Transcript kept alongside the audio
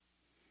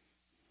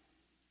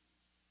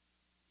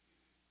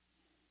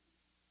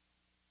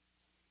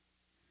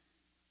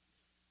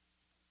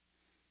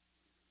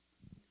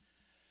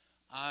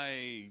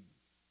I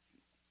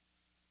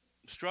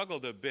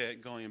struggled a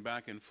bit going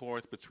back and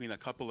forth between a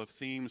couple of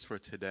themes for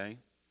today,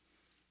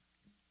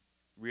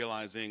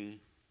 realizing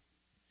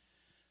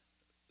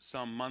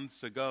some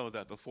months ago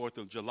that the 4th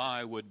of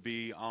July would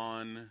be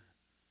on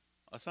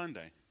a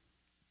Sunday.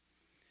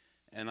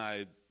 And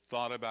I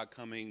thought about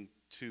coming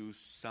to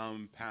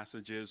some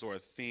passages or a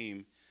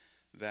theme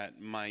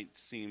that might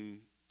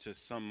seem to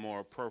some more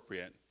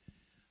appropriate.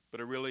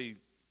 But I really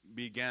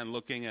began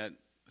looking at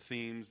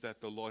themes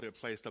that the Lord had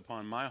placed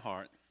upon my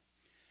heart.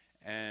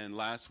 And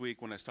last week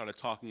when I started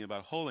talking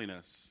about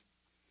holiness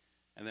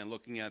and then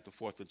looking at the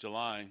 4th of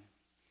July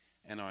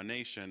and our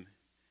nation,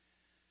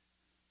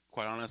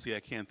 quite honestly, I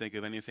can't think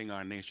of anything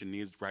our nation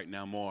needs right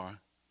now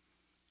more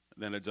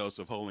than a dose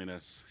of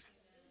holiness.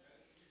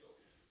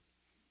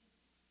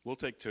 We'll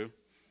take two.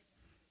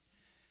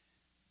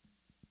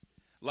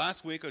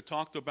 Last week I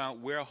talked about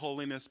where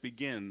holiness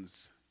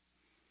begins.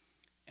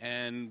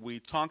 And we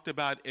talked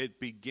about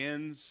it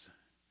begins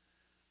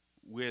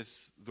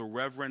with the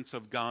reverence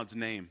of God's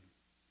name,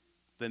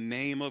 the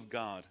name of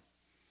God.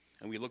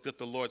 And we looked at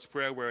the Lord's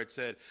Prayer where it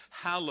said,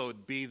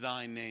 "Hallowed be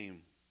thy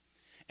name."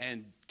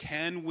 And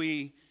can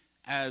we,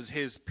 as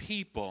his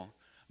people,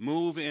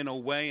 move in a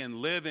way and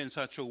live in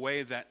such a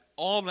way that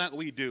all that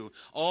we do,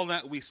 all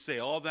that we say,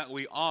 all that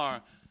we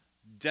are,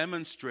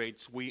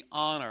 demonstrates we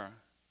honor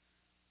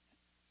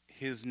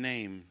his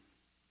name?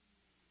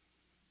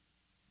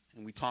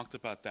 And we talked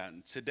about that.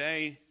 And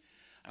today,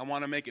 I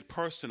want to make it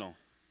personal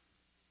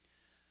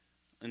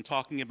in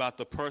talking about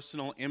the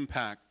personal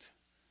impact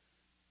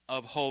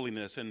of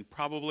holiness, and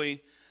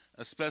probably,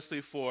 especially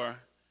for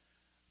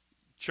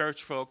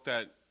church folk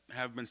that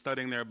have been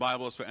studying their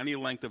Bibles for any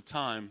length of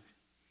time,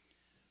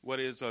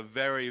 what is a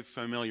very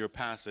familiar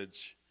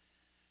passage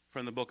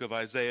from the book of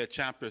Isaiah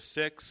chapter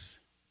 6,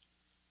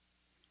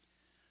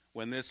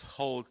 when this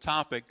whole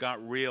topic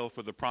got real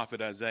for the prophet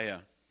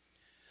Isaiah.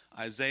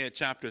 Isaiah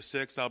chapter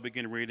 6, I'll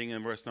begin reading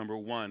in verse number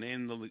 1.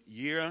 "In the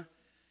year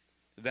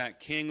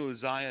that King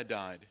Uzziah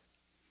died,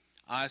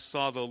 I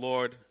saw the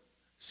Lord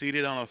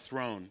seated on a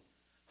throne,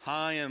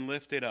 high and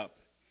lifted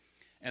up,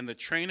 and the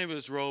train of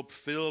his robe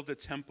filled the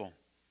temple.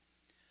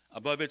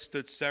 Above it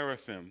stood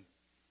seraphim.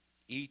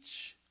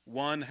 Each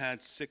one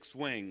had 6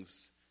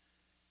 wings.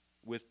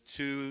 With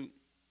 2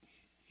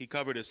 he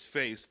covered his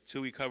face,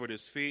 2 he covered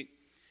his feet,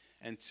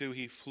 and 2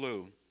 he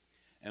flew.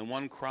 And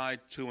one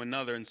cried to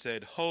another and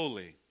said,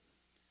 'Holy,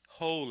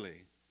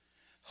 holy,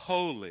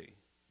 holy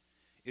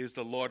is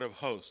the Lord of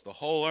hosts. The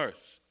whole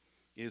earth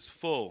is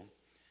full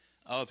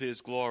of his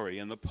glory.'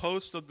 And the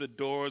posts of the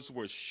doors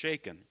were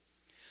shaken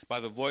by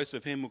the voice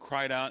of him who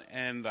cried out,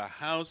 and the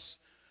house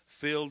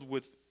filled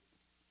with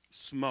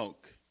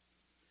smoke.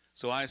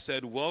 So I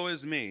said, 'Woe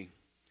is me,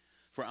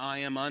 for I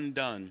am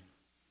undone,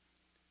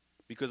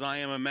 because I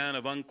am a man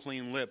of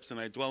unclean lips, and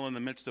I dwell in the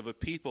midst of a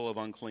people of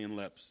unclean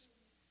lips.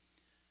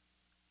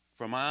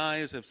 For my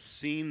eyes have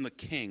seen the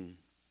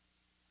King,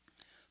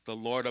 the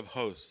Lord of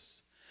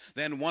hosts.'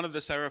 Then one of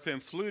the seraphim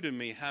flew to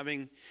me,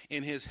 having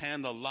in his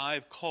hand a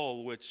live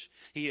coal, which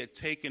he had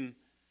taken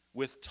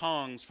with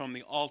tongs from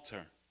the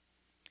altar.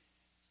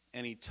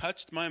 And he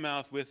touched my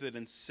mouth with it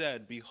and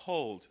said,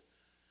 'Behold,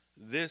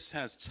 this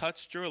has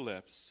touched your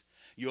lips.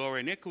 Your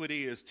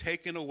iniquity is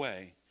taken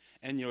away,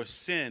 and your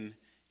sin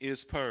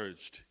is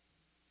purged.'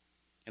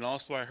 And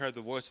also I heard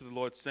the voice of the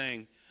Lord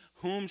saying,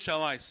 'Whom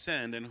shall I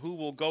send, and who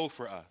will go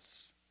for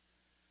us?'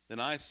 Then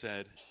I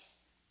said,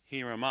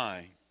 'Here am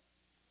I.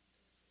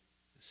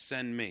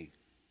 Send me.'"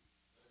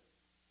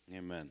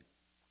 Amen.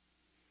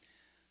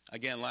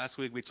 Again, last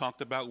week we talked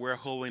about where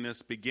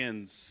holiness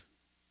begins,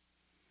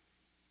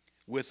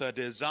 with a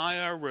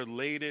desire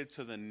related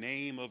to the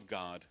name of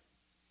God,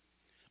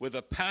 with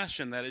a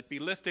passion that it be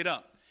lifted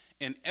up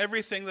in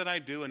everything that I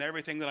do and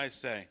everything that I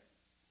say,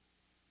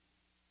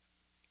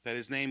 that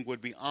his name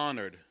would be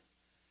honored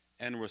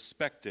and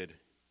respected.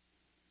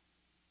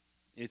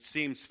 It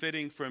seems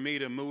fitting for me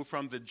to move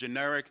from the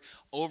generic,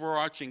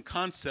 overarching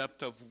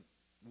concept of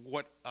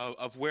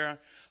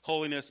where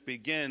holiness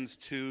begins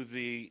to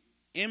the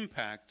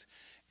impact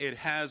it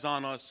has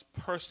on us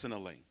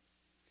personally.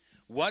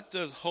 What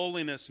does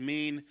holiness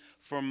mean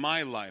for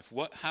my life?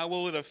 How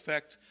will it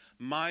affect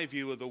my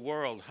view of the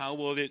world? How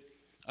will it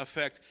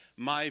affect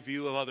my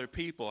view of other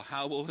people?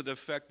 How will it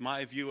affect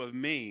my view of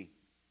me?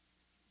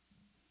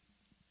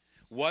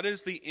 What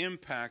is the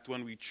impact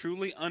when we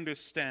truly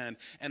understand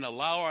and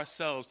allow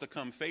ourselves to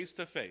come face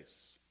to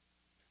face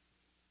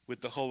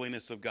with the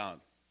holiness of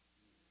God?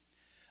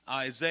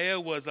 Isaiah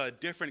was a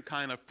different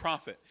kind of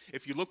prophet.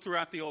 If you look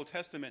throughout the Old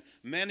Testament,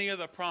 many of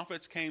the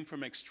prophets came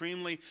from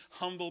extremely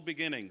humble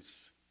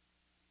beginnings.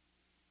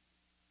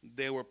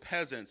 They were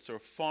peasants or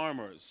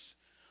farmers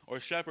or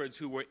shepherds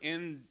who were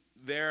in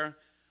their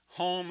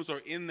homes or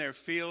in their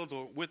fields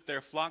or with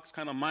their flocks,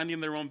 kind of minding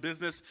their own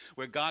business,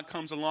 where God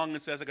comes along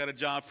and says, "I got a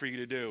job for you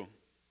to do."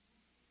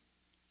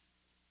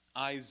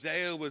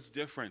 Isaiah was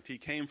different. He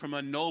came from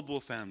a noble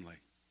family.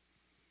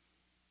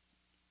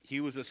 He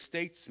was a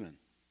statesman.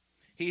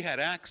 He had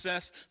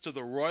access to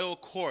the royal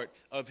court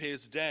of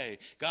his day.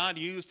 God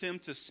used him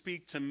to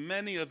speak to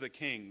many of the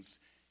kings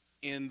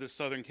in the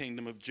southern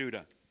kingdom of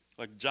Judah,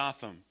 like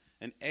Jotham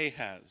and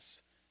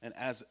Ahaz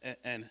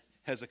and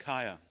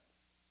Hezekiah.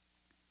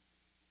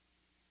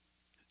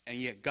 And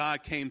yet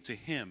God came to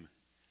him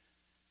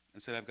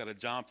and said, I've got a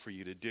job for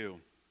you to do.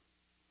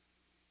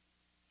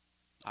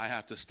 I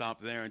have to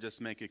stop there and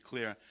just make it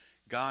clear,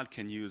 God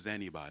can use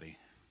anybody.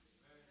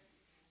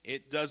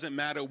 It doesn't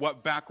matter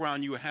what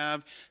background you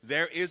have.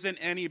 There isn't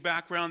any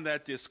background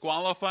that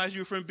disqualifies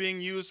you from being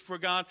used for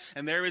God,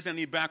 and there isn't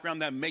any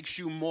background that makes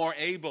you more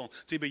able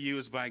to be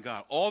used by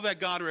God. All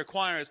that God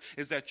requires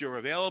is that you're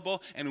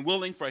available and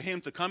willing for him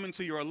to come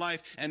into your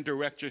life and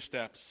direct your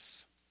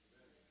steps.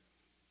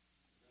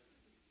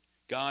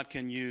 God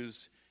can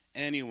use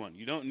anyone.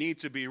 You don't need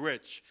to be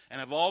rich and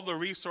have all the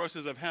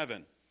resources of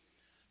heaven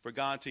for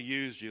God to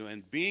use you.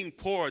 And being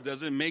poor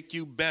doesn't make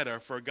you better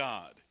for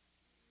God.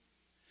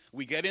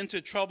 We get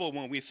into trouble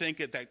when we think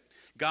that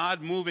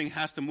God moving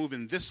has to move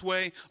in this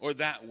way or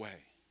that way.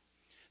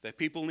 That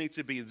people need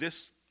to be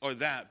this or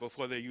that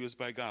before they're used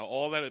by God.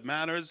 All that it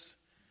matters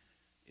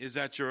is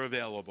that you're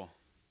available.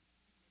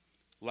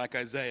 Like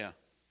Isaiah.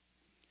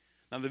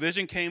 Now the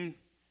vision came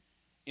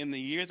in the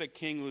year that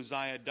King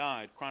Uzziah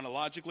died.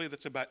 Chronologically,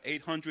 that's about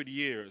 800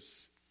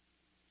 years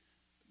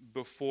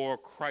before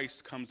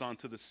Christ comes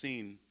onto the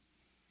scene.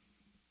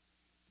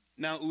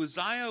 Now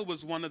Uzziah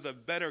was one of the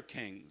better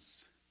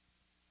kings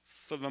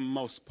for the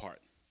most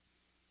part,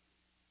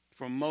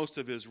 for most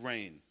of his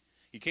reign.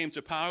 He came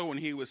to power when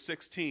he was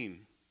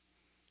 16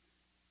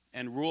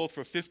 and ruled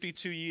for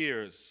 52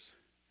 years.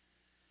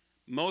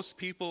 Most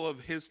people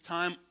of his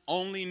time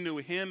only knew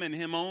him and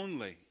him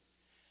only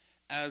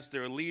as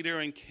their leader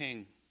and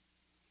king.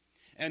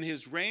 And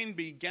his reign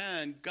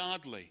began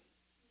godly.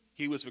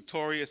 He was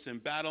victorious in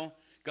battle.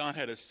 God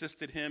had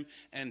assisted him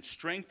and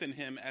strengthened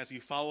him as he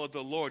followed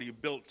the Lord. He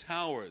built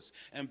towers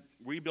and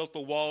rebuilt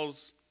the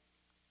walls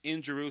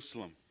in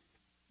Jerusalem.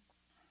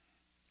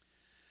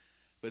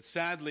 But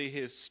sadly,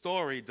 his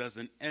story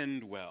doesn't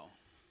end well.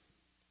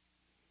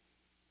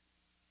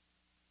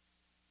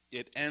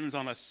 It ends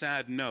on a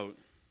sad note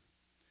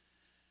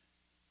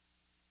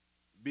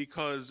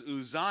because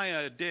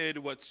Uzziah did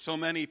what so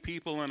many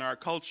people in our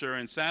culture,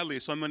 and sadly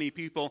so many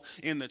people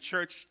in the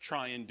church,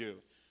 try and do.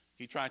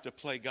 He tried to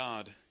play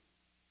God.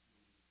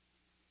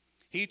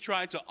 He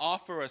tried to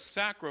offer a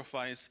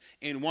sacrifice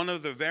in one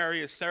of the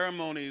various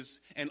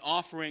ceremonies and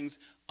offerings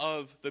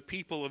of the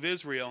people of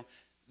Israel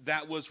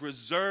that was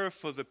reserved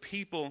for the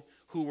people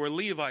who were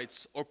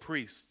Levites or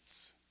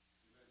priests.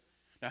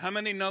 Now, how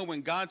many know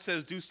when God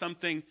says do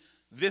something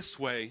this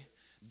way,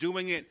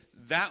 doing it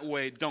that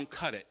way don't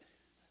cut it?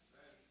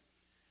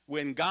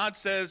 When God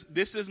says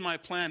this is my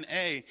plan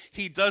A,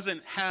 he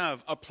doesn't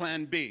have a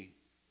plan B.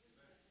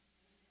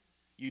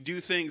 You do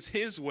things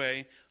his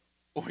way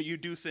or you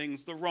do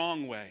things the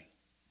wrong way.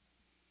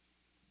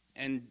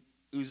 And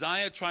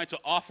Uzziah tried to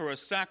offer a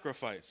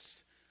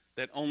sacrifice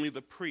that only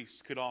the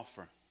priests could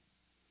offer.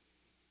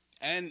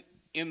 And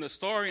in the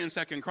story in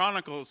 2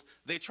 Chronicles,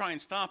 they try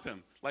and stop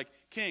him. Like,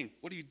 King,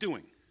 what are you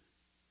doing?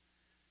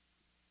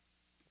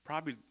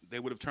 Probably they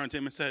would have turned to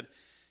him and said,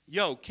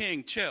 yo,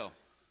 King, chill.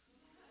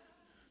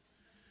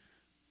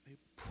 They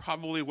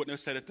probably wouldn't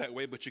have said it that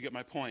way, but you get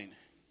my point.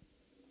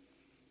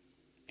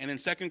 And in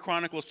 2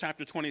 Chronicles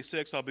chapter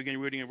 26, I'll begin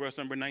reading in verse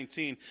number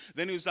 19.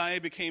 Then Uzziah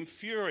became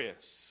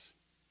furious,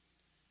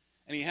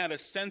 and he had a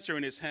censer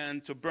in his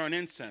hand to burn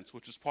incense,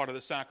 which was part of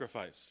the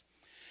sacrifice.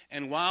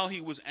 And while he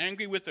was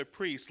angry with the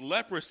priest,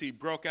 leprosy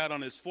broke out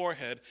on his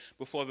forehead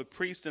before the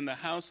priest in the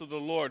house of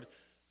the Lord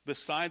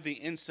beside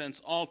the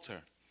incense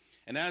altar.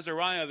 And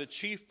Azariah, the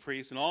chief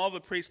priest, and all the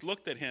priests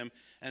looked at him,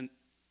 and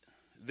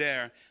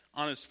there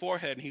on his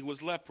forehead he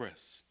was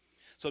leprous.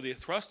 So they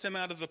thrust him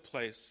out of the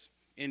place.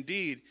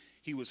 Indeed,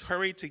 he was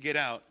hurried to get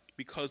out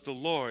because the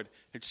Lord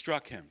had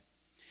struck him.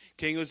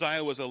 King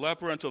Uzziah was a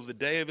leper until the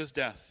day of his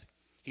death.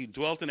 He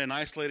dwelt in an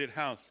isolated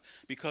house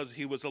because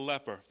he was a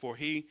leper, for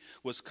he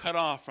was cut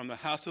off from the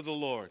house of the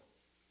Lord.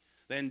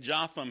 Then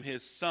Jotham,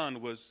 his son,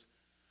 was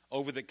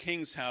over the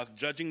king's house,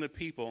 judging the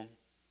people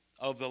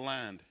of the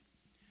land.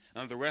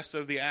 And the rest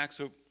of the acts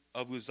of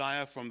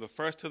Uzziah, from the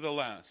first to the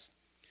last,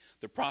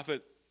 the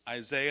prophet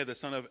Isaiah, the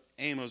son of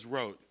Amos,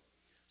 wrote.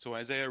 So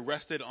Uzziah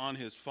rested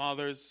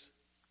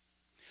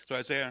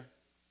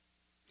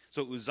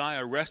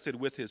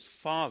with his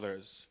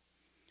fathers,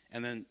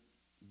 and then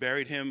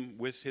buried him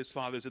with his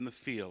fathers in the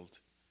field,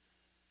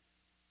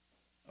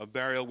 a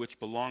burial which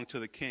belonged to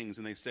the kings,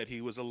 and they said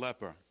he was a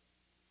leper.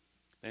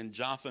 Then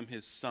Jotham,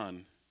 his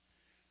son,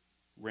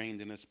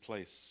 reigned in his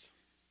place.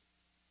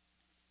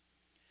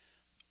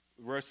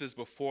 Verses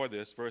before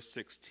this, verse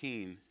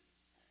 16,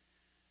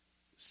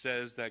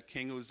 says that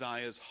King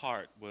Uzziah's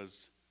heart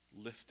was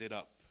lifted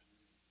up.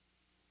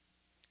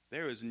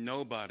 There is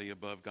nobody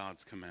above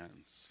God's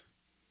commands.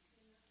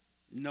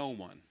 No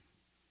one.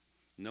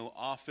 No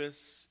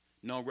office,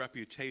 no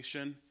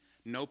reputation,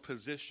 no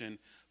position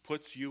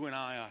puts you and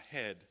I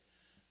ahead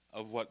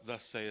of what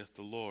thus saith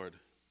the Lord.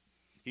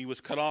 He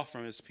was cut off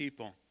from his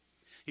people.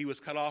 He was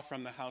cut off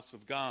from the house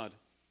of God.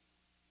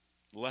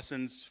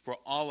 Lessons for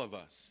all of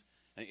us.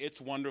 And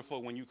it's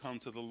wonderful when you come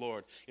to the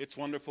Lord. It's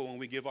wonderful when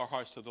we give our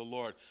hearts to the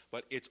Lord.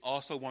 But it's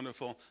also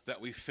wonderful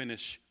that we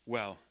finish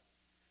well.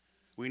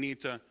 We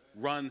need to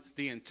run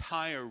the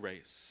entire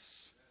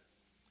race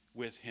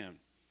with him.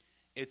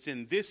 It's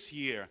in this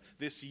year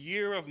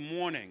of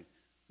mourning,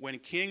 when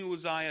King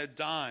Uzziah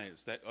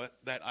dies,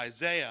 that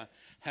Isaiah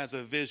has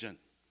a vision.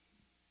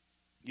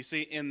 You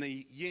see, in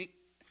the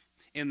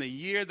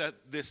year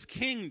that this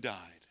king died,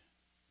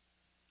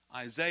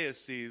 Isaiah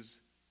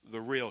sees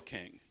the real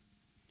king.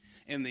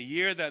 In the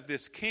year that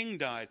this king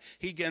died,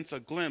 he gets a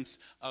glimpse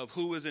of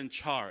who is in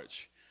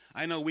charge.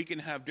 I know we can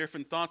have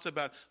different thoughts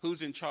about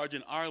who's in charge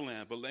in our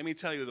land, but let me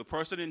tell you, the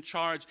person in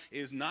charge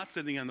is not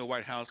sitting in the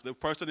White House. The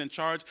person in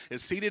charge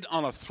is seated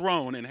on a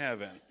throne in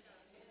heaven.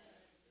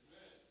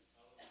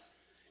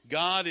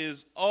 God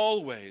is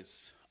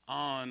always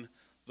on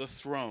the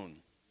throne.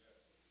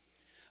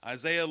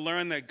 Isaiah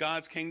learned that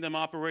God's kingdom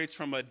operates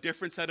from a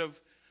different set of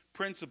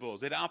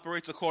principles. It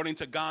operates according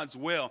to God's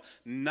will,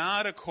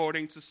 not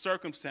according to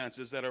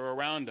circumstances that are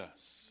around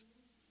us.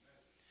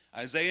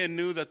 Isaiah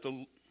knew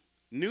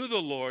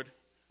the Lord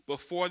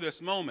before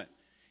this moment.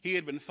 He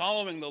had been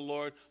following the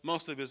Lord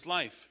most of his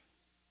life.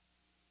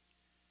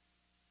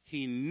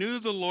 He knew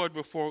the Lord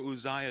before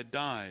Uzziah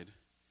died,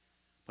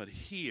 but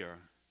here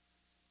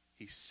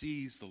he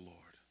sees the Lord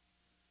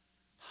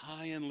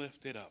high and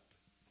lifted up.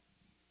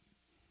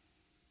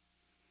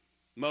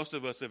 Most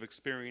of us have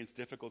experienced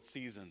difficult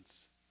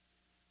seasons.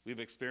 We've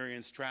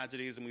experienced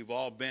tragedies, and we've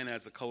all been,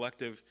 as a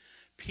collective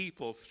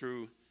people,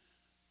 through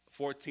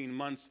 14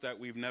 months that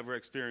we've never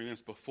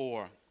experienced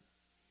before.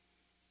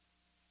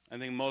 I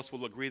think most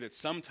will agree that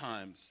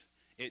sometimes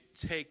it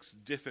takes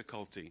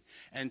difficulty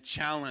and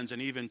challenge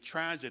and even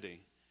tragedy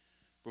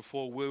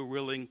before we're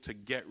willing to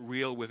get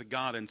real with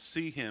God and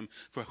see him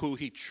for who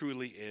he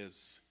truly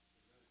is.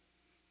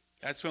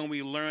 That's when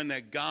we learn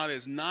that God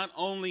is not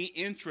only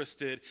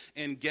interested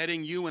in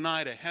getting you and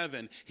I to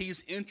heaven,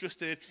 he's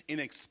interested in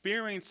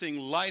experiencing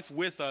life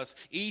with us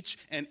each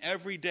and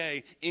every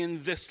day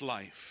in this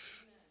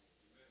life.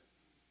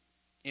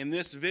 In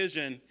this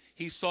vision,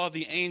 he saw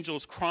the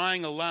angels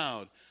crying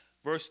aloud.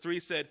 Verse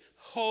 3 said,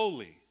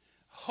 "Holy,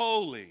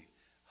 holy,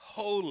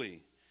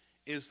 holy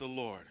is the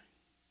Lord."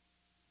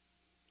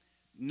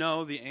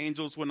 No, the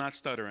angels were not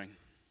stuttering.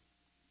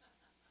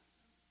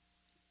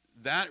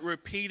 That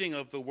repeating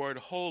of the word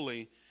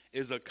holy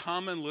is a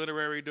common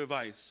literary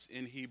device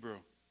in Hebrew.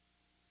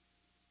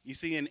 You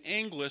see, in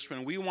English,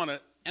 when we want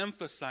to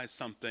emphasize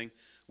something,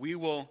 we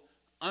will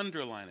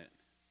underline it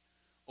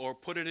or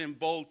put it in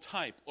bold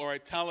type or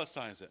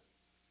italicize it.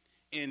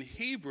 In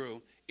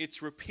Hebrew,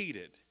 it's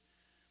repeated.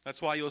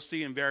 That's why you'll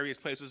see in various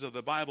places of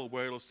the Bible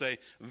where it'll say,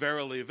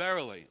 "Verily,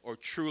 verily," or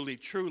 "Truly,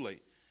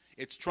 truly."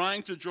 It's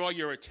trying to draw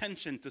your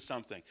attention to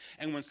something.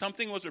 And when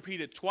something was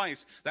repeated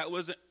twice, that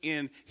was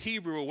in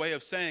Hebrew a way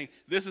of saying,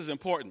 this is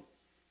important.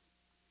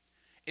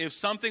 If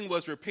something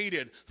was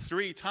repeated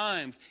 3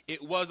 times,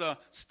 it was a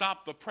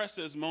stop the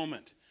presses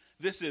moment.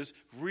 This is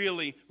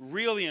really,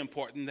 really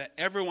important that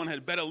everyone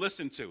had better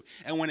listen to.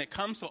 And when it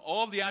comes to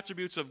all the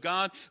attributes of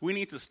God, we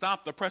need to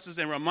stop the presses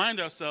and remind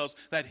ourselves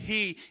that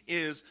he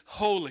is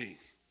holy.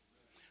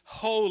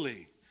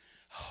 Holy,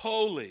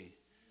 holy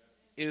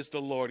is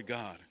the Lord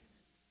God.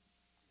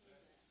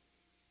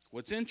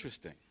 What's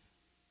interesting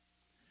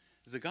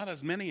is that God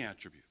has many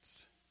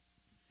attributes.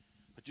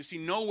 But you see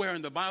nowhere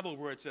in the Bible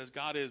where it says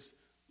God is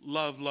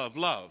love, love,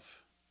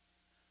 love,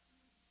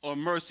 or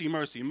mercy,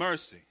 mercy,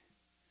 mercy.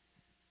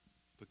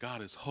 But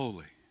God is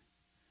holy,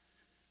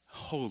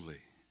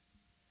 holy,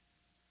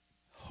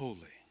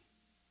 holy.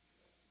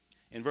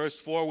 In verse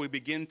 4, we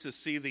begin to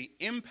see the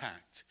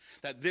impact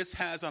that this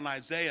has on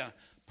Isaiah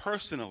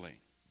personally.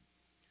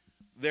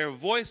 Their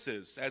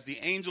voices, as the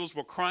angels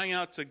were crying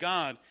out to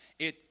God,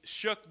 it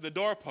shook the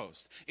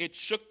doorpost. It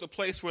shook the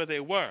place where they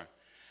were.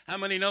 How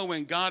many know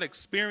when God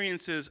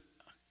experiences,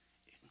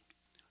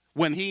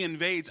 when he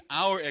invades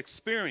our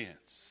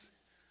experience,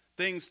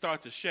 things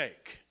start to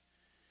shake?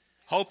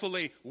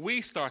 Hopefully,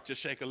 we start to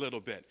shake a little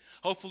bit.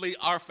 Hopefully,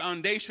 our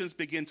foundations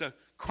begin to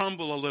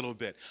crumble a little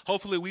bit.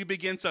 Hopefully, we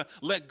begin to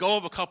let go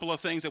of a couple of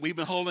things that we've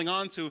been holding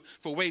on to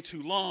for way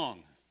too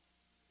long.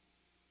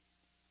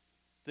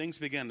 Things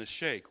begin to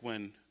shake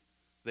when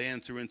they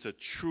enter into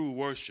true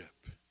worship.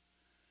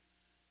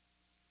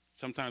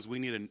 Sometimes we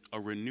need a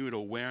renewed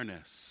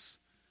awareness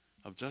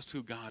of just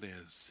who God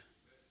is.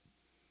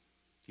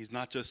 He's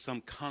not just some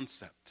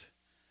concept,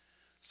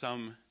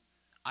 some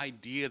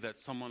idea that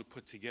someone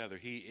put together.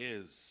 He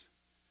is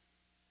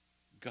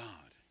God.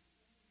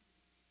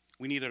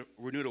 We need a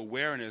renewed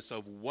awareness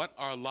of what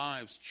our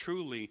lives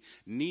truly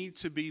need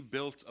to be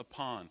built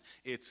upon.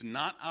 It's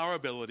not our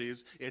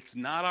abilities. It's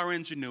not our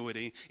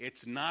ingenuity.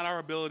 It's not our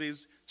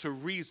abilities to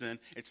reason.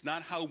 It's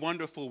not how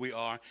wonderful we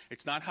are.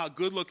 It's not how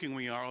good looking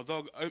we are,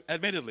 although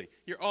admittedly,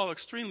 you're all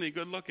extremely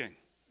good looking.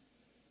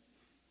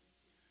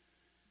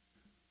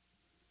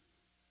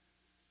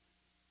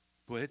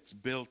 But it's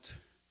built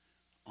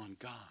on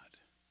God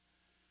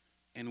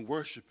and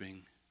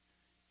worshiping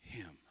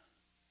him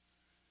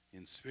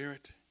in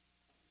spirit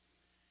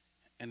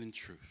and in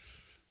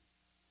truth.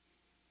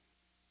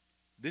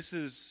 This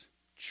is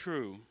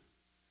true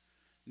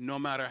no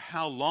matter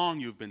how long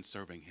you've been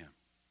serving him.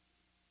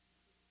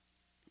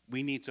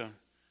 We need to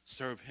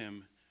serve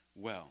him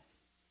well.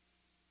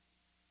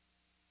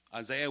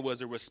 Isaiah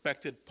was a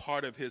respected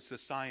part of his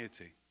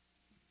society.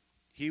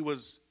 He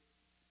was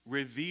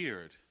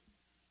revered,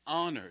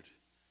 honored,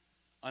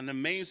 an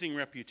amazing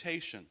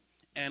reputation.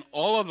 And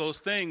all of those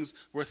things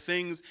were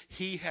things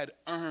he had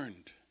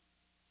earned.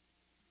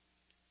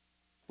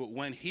 But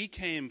when he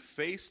came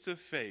face to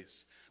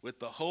face with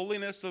the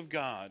holiness of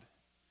God,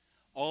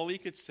 all he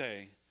could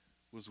say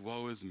was,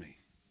 "Woe is me."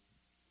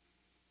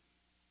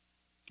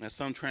 As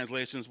some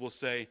translations will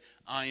say,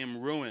 "I am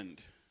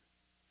ruined."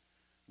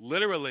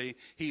 Literally,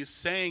 he's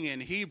saying in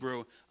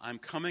Hebrew, "I'm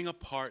coming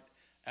apart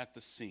at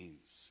the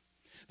seams."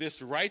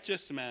 This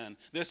righteous man,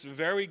 this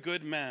very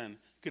good man,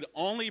 could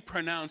only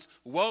pronounce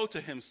woe to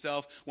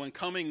himself when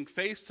coming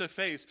face to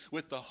face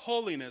with the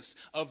holiness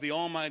of the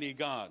Almighty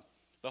God.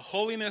 The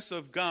holiness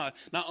of God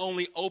not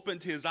only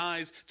opened his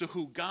eyes to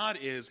who God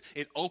is,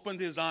 it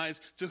opened his eyes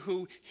to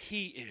who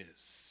he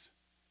is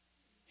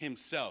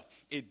himself.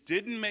 It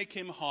didn't make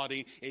him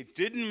haughty. It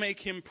didn't make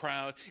him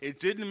proud. It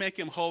didn't make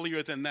him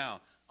holier than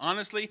thou.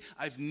 Honestly,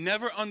 I've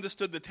never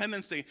understood the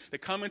tendency to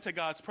come into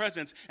God's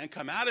presence and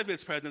come out of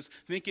his presence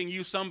thinking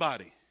you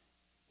somebody.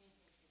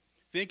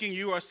 Thinking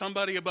you are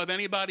somebody above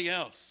anybody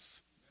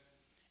else.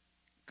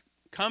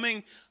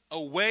 Coming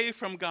away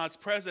from God's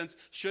presence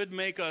should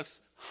make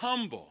us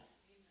humble.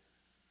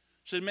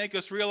 Should make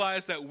us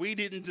realize that we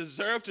didn't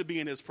deserve to be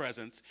in his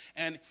presence.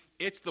 And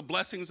it's the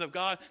blessings of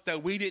God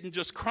that we didn't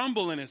just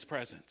crumble in his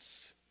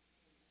presence.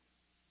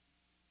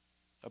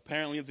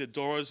 Apparently the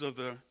doors of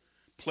the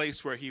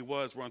place where he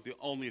was weren't the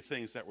only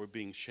things that were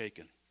being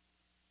shaken.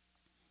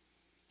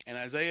 And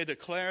Isaiah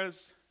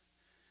declares,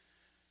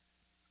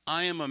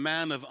 "I am a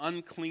man of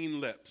unclean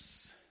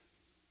lips."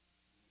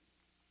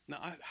 Now,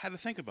 I had to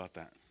think about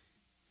that.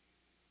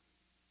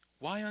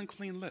 Why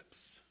unclean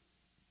lips?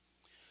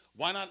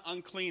 Why not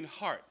unclean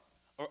heart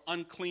or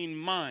unclean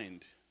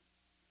mind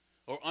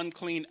or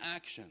unclean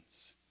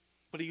actions?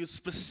 But he was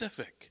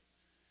specific.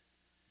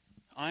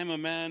 I'm a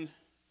man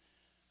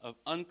of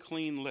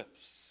unclean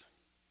lips.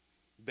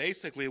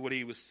 Basically, what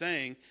he was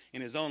saying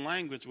in his own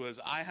language was,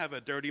 I have a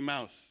dirty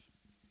mouth.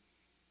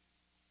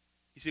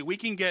 You see, we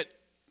can get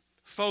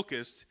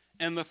focused,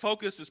 and the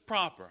focus is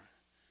proper.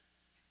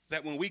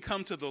 That when we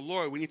come to the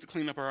Lord, we need to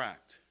clean up our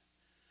act.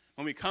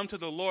 When we come to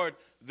the Lord,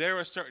 there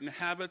are certain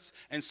habits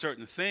and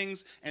certain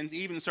things and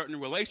even certain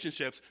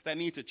relationships that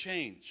need to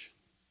change.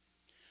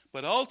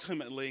 But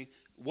ultimately,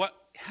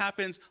 what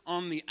happens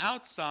on the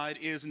outside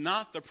is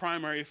not the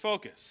primary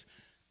focus.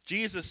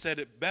 Jesus said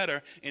it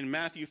better in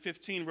Matthew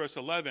 15, verse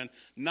 11,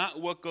 "Not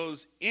what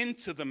goes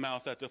into the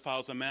mouth that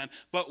defiles a man,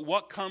 but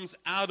what comes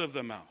out of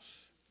the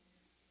mouth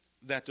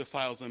that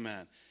defiles a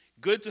man."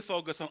 Good to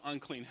focus on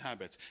unclean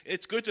habits.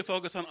 It's good to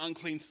focus on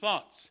unclean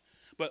thoughts.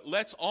 But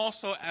let's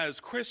also, as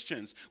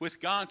Christians,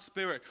 with God's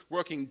Spirit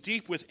working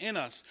deep within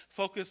us,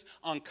 focus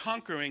on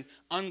conquering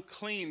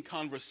unclean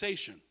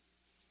conversation.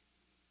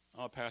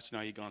 Oh, Pastor,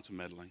 now you've gone to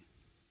meddling.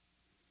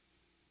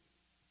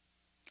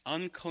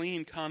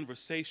 Unclean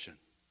conversation.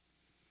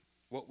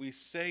 What we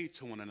say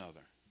to one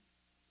another.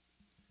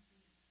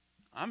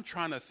 I'm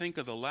trying to think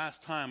of the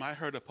last time I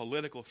heard a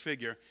political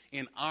figure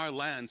in our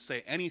land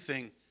say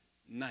anything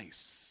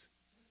nice.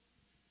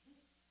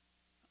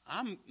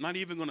 I'm not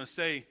even going to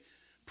say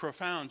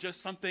profound,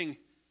 just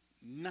something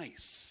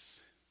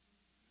nice.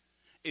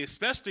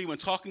 Especially when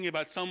talking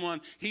about someone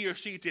he or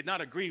she did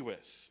not agree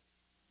with.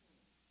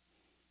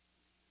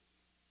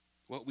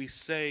 What we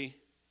say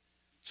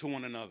to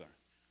one another.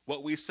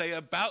 What we say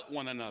about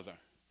one another.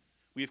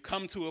 We've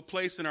come to a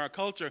place in our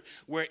culture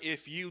where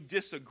if you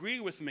disagree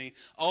with me,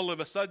 all of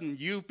a sudden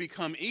you've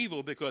become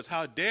evil because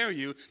how dare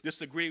you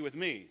disagree with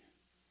me?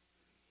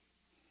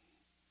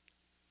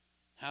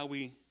 How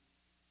we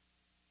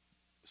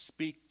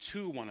speak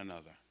to one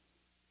another.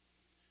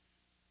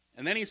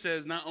 And then he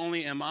says, not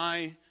only am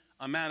I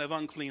a man of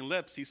unclean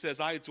lips, he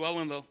says, I dwell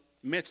in the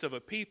midst of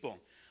a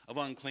people of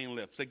unclean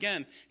lips.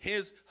 Again,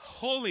 his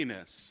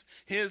holiness,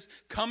 his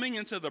coming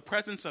into the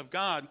presence of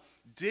God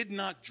did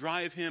not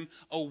drive him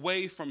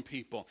away from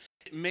people.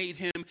 It made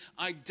him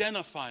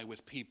identify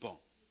with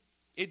people.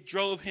 It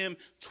drove him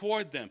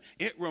toward them.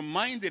 It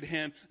reminded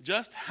him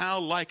just how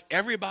like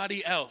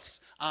everybody else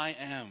I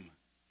am.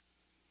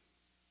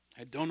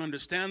 I don't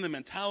understand the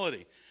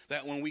mentality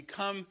that when we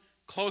come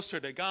closer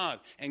to God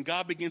and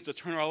God begins to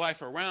turn our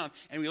life around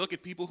and we look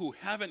at people who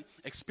haven't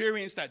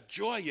experienced that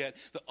joy yet,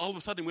 that all of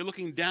a sudden we're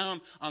looking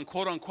down on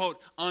quote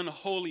unquote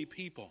unholy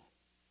people.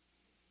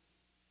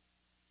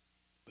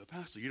 But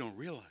Pastor, you don't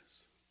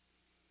realize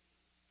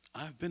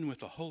I've been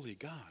with a holy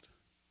God.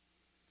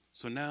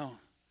 So now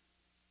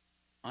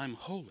I'm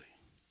holy.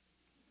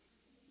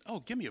 Oh,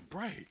 give me a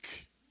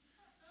break.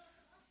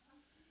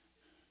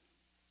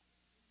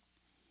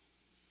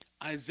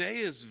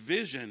 Isaiah's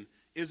vision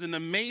is an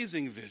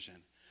amazing vision.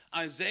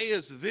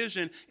 Isaiah's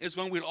vision is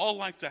one we'd all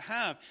like to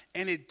have,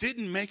 and it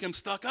didn't make him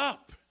stuck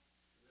up.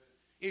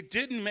 It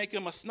didn't make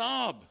him a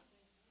snob.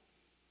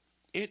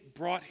 It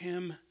brought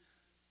him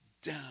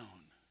down.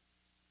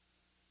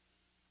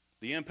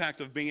 The impact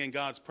of being in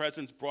God's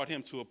presence brought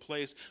him to a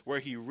place where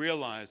he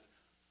realized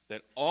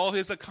that all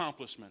his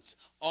accomplishments,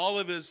 all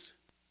of his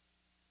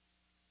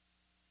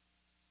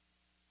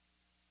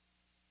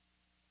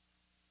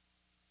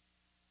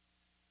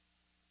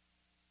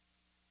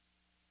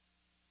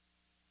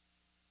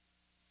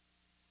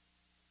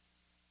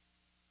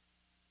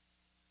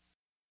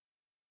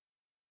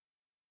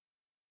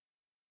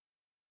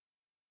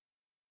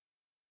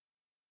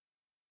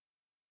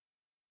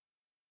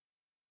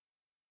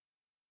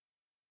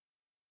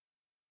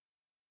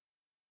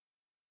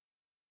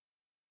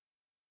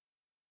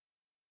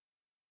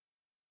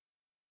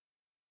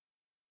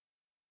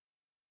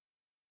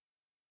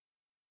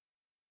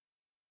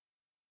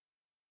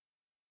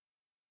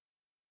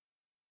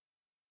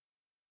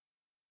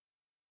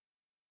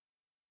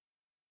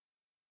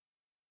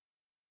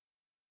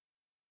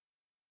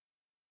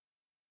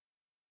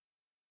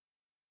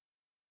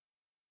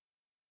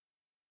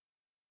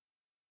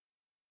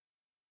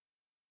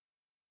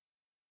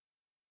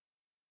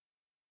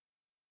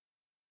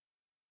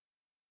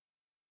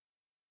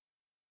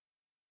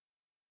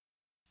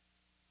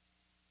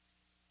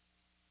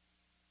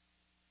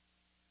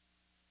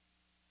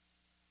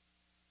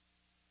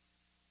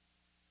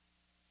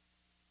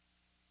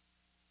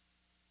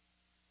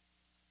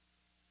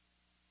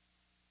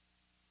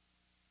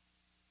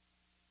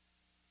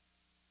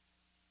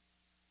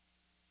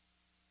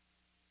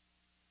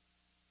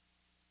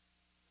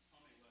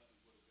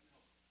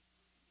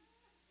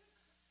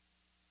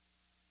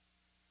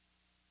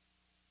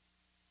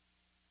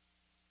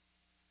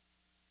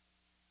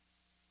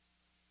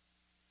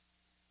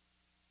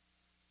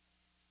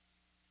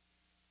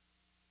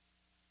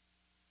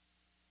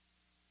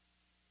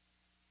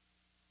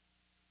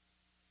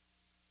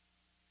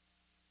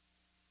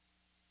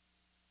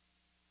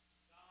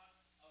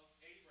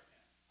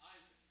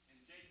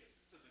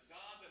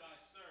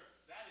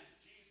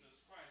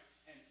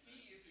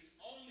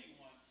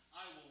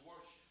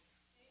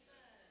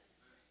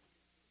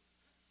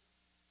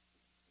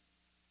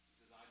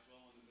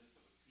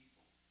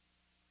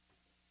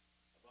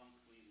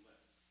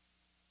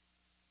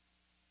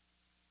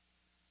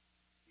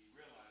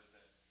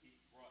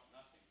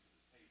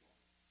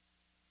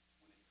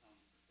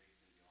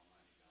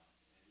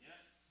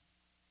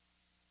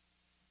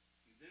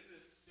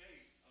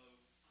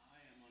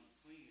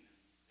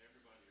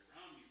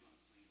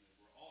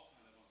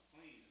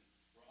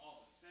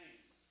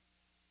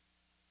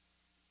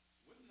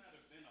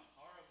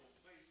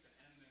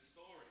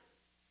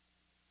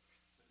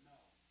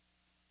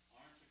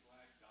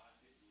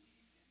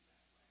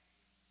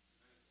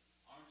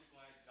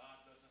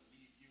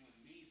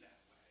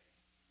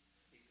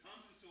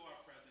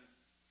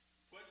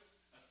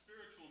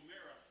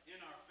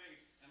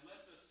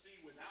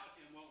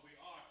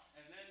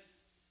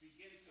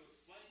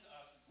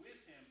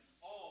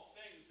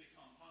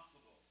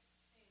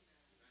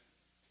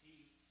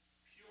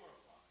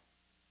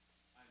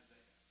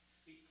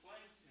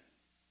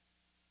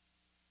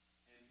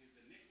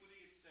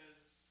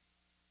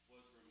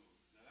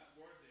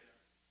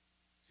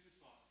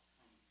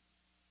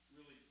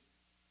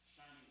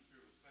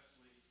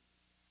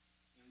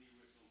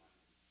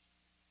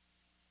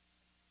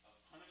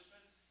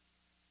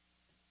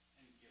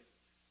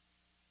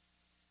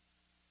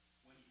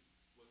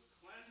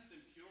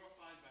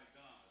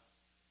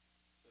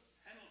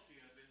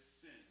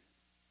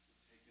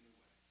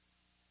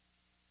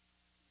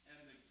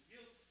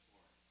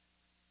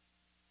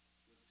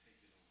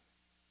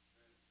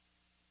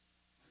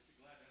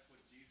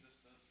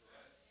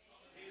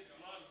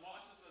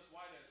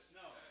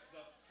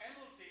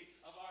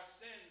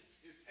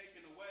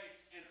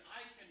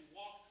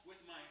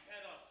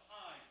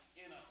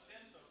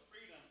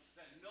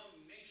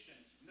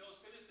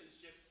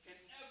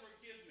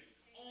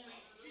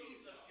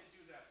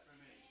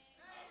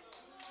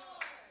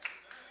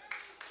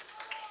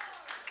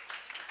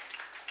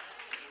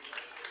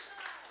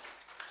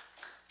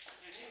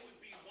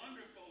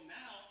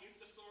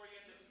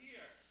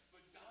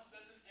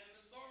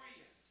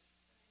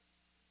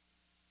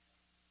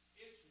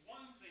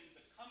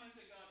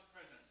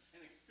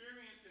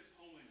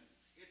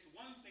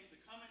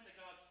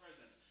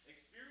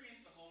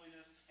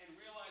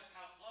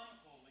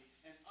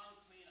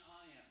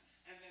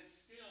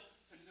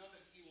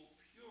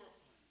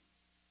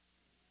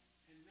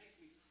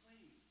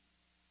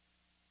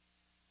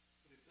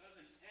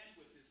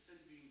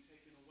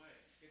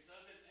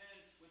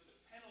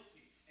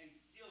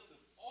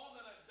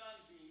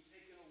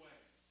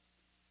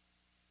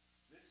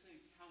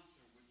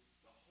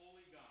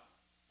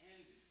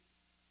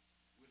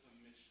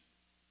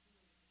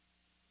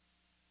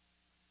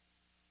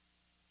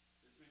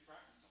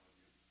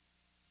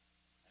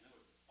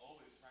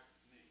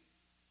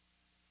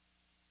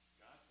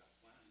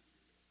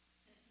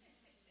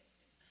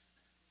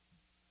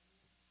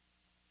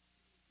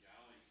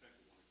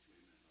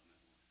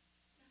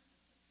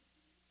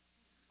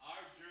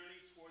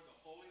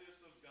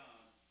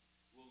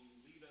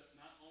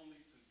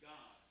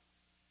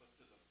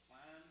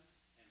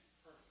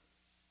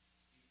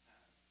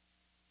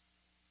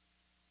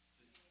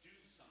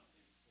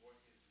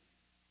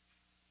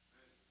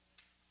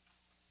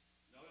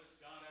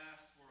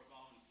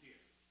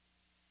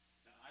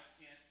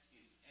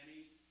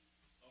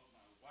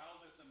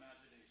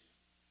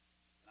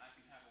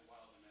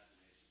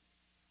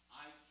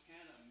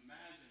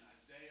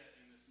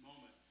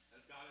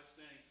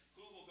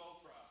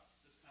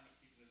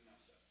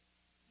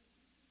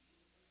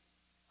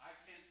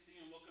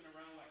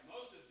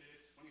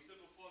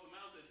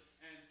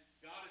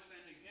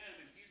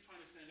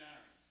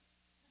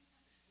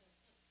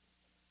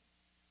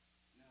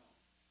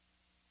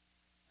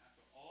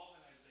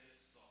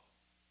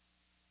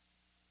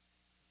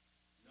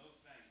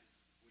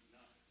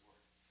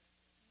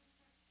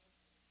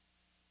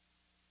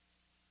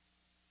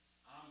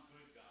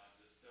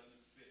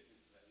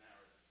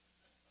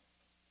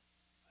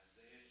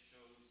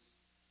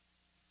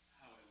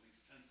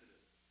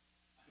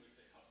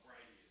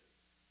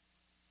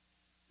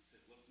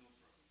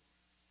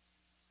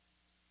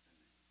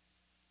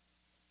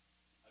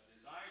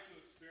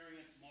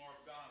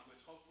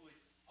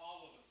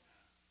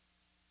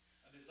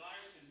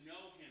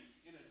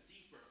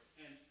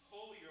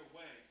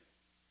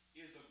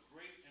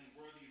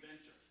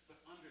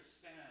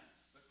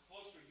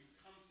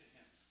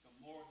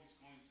more he's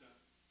going to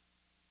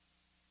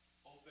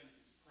open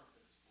his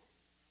purpose for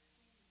you.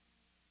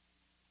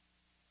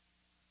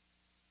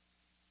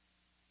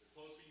 The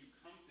closer you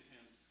come to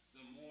him,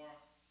 the more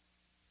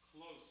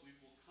close we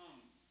will come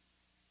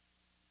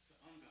to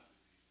ungodly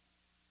people.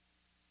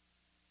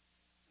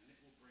 And it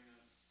will bring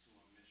us to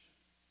a mission,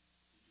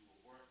 to do a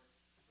work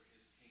for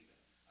his kingdom.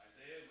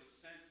 Isaiah was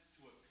sent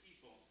to a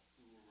people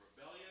who were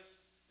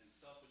rebellious and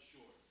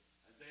self-assured.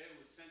 Isaiah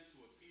was sent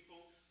to a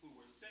people who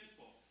were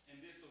sinful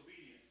and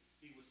disobedient.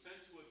 He was sent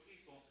to a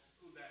people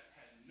who that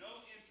had no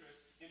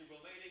interest in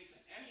relating to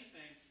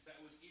anything that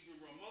was even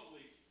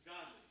remotely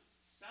godly.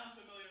 Sound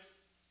familiar?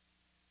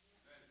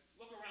 Yes.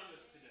 Look around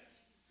us today.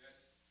 Yes.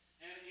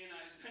 And in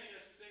Isaiah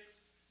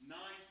 6, 9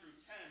 through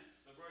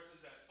 10, the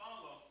verses that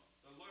follow,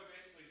 the Lord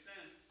basically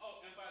says,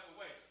 oh, and by the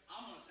way,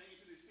 I'm going to send you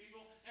to these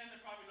people, and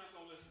they're probably not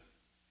going to listen.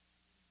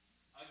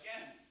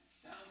 Again,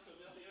 sound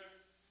familiar?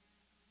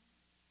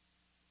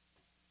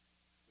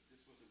 But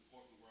this was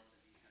important work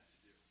that he had to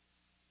do.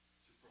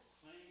 To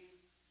proclaim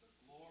the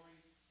glory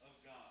of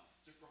God.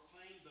 To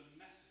proclaim the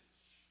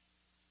message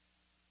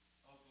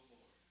of the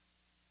Lord.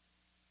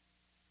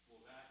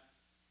 Well, that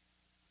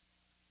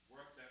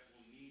work that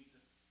will need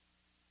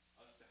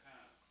us to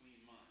have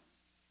clean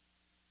minds.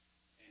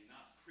 And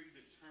not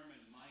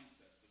predetermined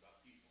mindsets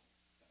about people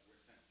that we're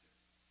sent to.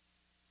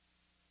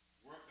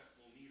 Work that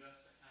will need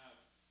us to have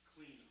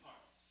clean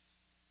hearts.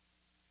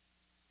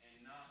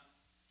 And not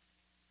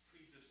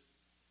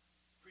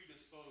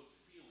predisposed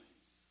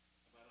feelings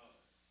about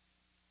others.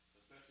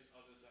 Especially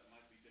others that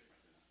might be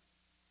different than us.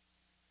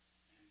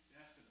 And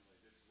definitely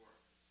this work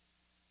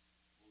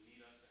will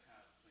need us to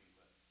have clean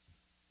lips.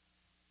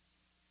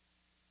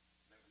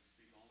 That we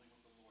speak only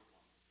what the Lord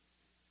wants us to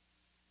speak.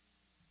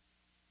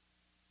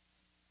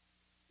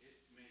 It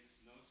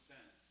makes no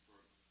sense for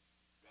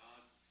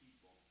God's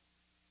people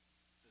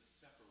to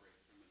separate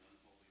from an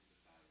unholy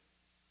society.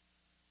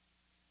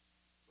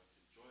 But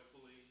to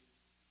joyfully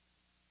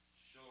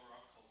show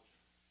our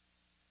culture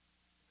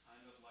the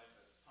kind of life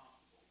that's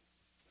possible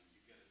when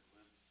you get a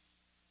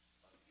glimpse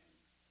of him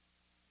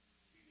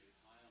seated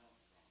high on a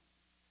throne,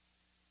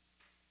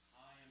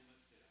 high and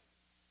lifted up,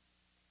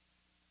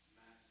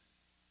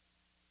 majesty.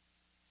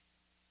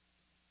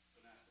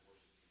 Don't ask the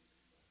worship team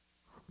to do that.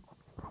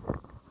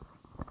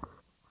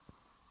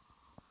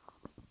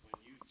 When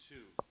you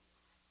too.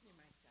 Your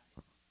mic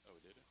died. Oh,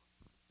 did it?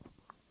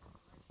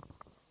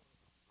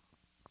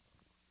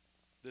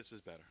 This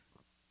is better.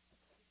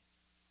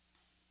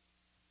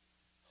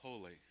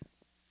 Holy,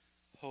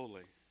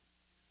 holy,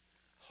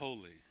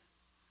 holy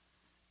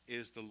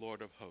is the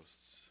Lord of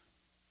hosts.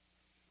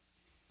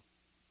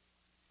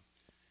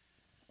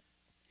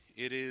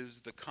 It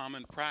is the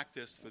common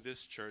practice for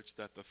this church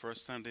that the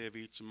first Sunday of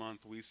each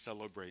month we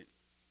celebrate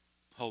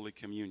Holy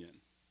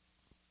Communion.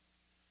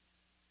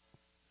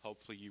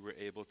 Hopefully you were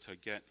able to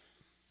get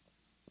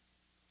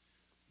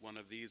one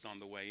of these on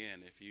the way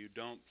in. If you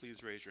don't,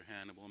 please raise your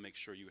hand and we'll make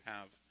sure you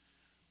have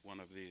one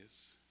of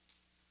these.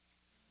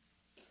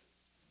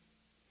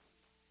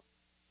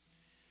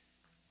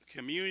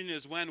 Communion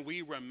is when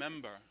we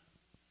remember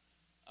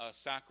a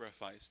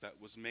sacrifice that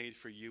was made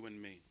for you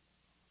and me.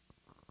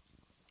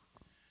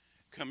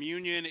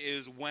 Communion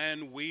is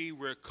when we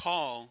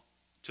recall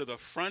to the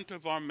front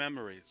of our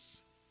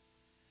memories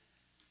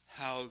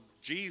how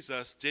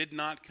Jesus did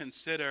not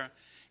consider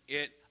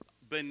it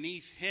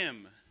beneath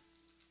him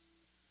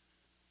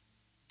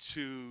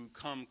to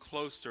come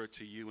closer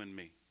to you and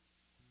me.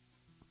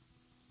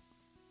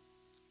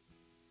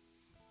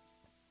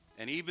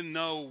 And even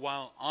though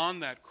while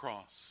on that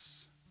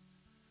cross,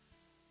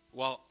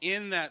 while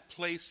in that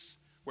place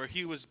where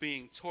he was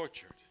being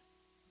tortured,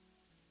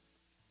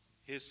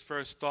 his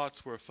first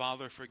thoughts were,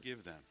 Father,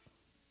 forgive them,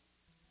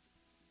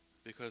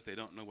 because they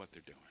don't know what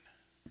they're doing.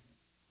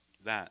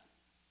 That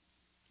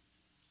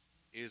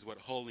is what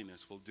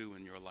holiness will do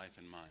in your life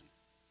and mine.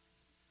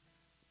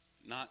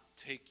 Not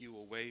take you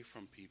away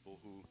from people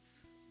who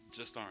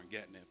just aren't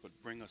getting it, but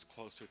bring us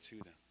closer to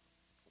them.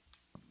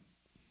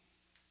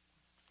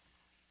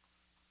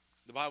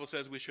 The Bible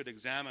says we should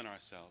examine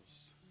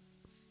ourselves.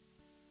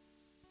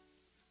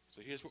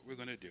 So here's what we're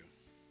going to do.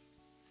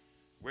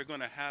 We're going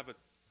to have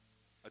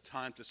a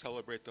time to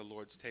celebrate the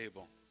Lord's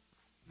table.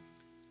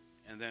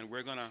 And then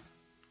we're going to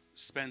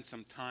spend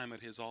some time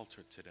at his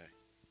altar today.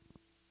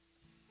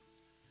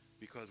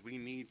 Because we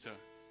need to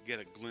get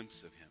a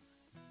glimpse of him.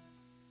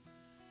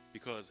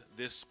 Because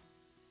this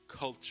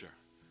culture,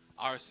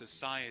 our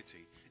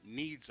society,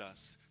 needs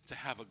us to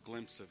have a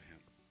glimpse of him.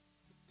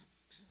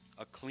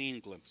 A clean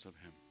glimpse of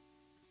him.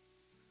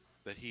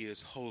 That he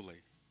is holy,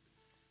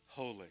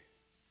 holy,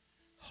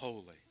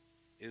 holy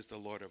is the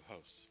Lord of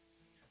hosts.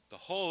 The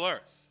whole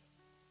earth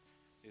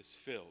is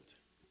filled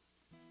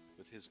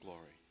with his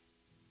glory.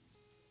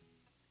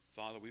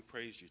 Father, we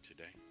praise you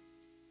today.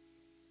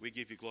 We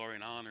give you glory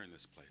and honor in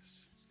this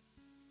place.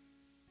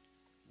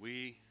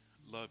 We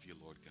love you,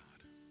 Lord God.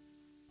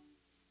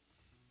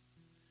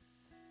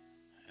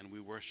 And we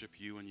worship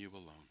you and you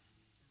alone.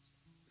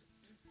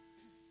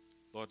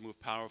 Lord, move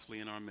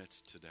powerfully in our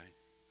midst today.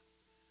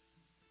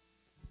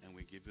 And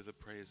we give you the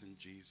praise in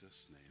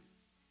Jesus' name.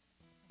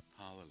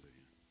 Hallelujah.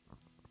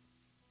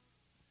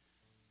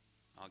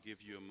 I'll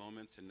give you a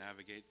moment to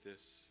navigate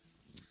this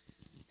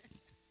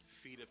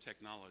feat of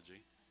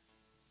technology.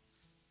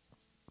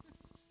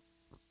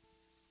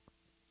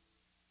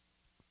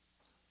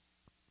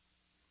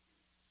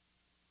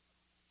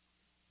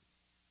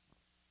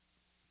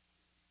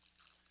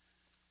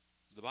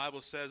 The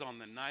Bible says on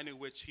the night in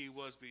which he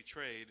was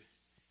betrayed,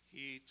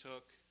 he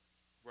took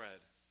bread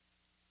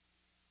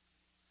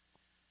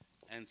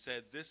and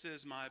said, "This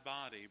is my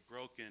body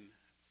broken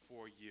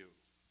for you."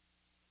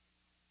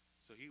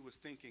 So he was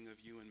thinking of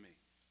you and me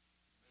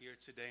here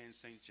today in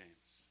St.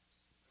 James.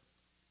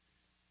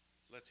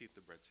 Let's eat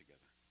the bread together.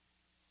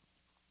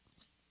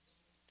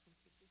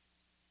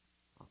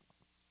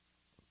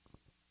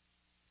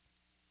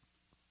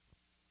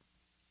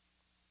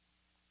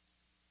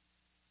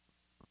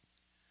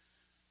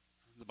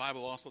 The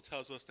Bible also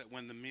tells us that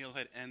when the meal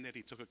had ended,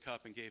 he took a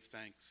cup and gave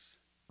thanks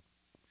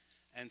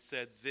and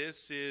said,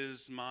 "This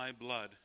is my blood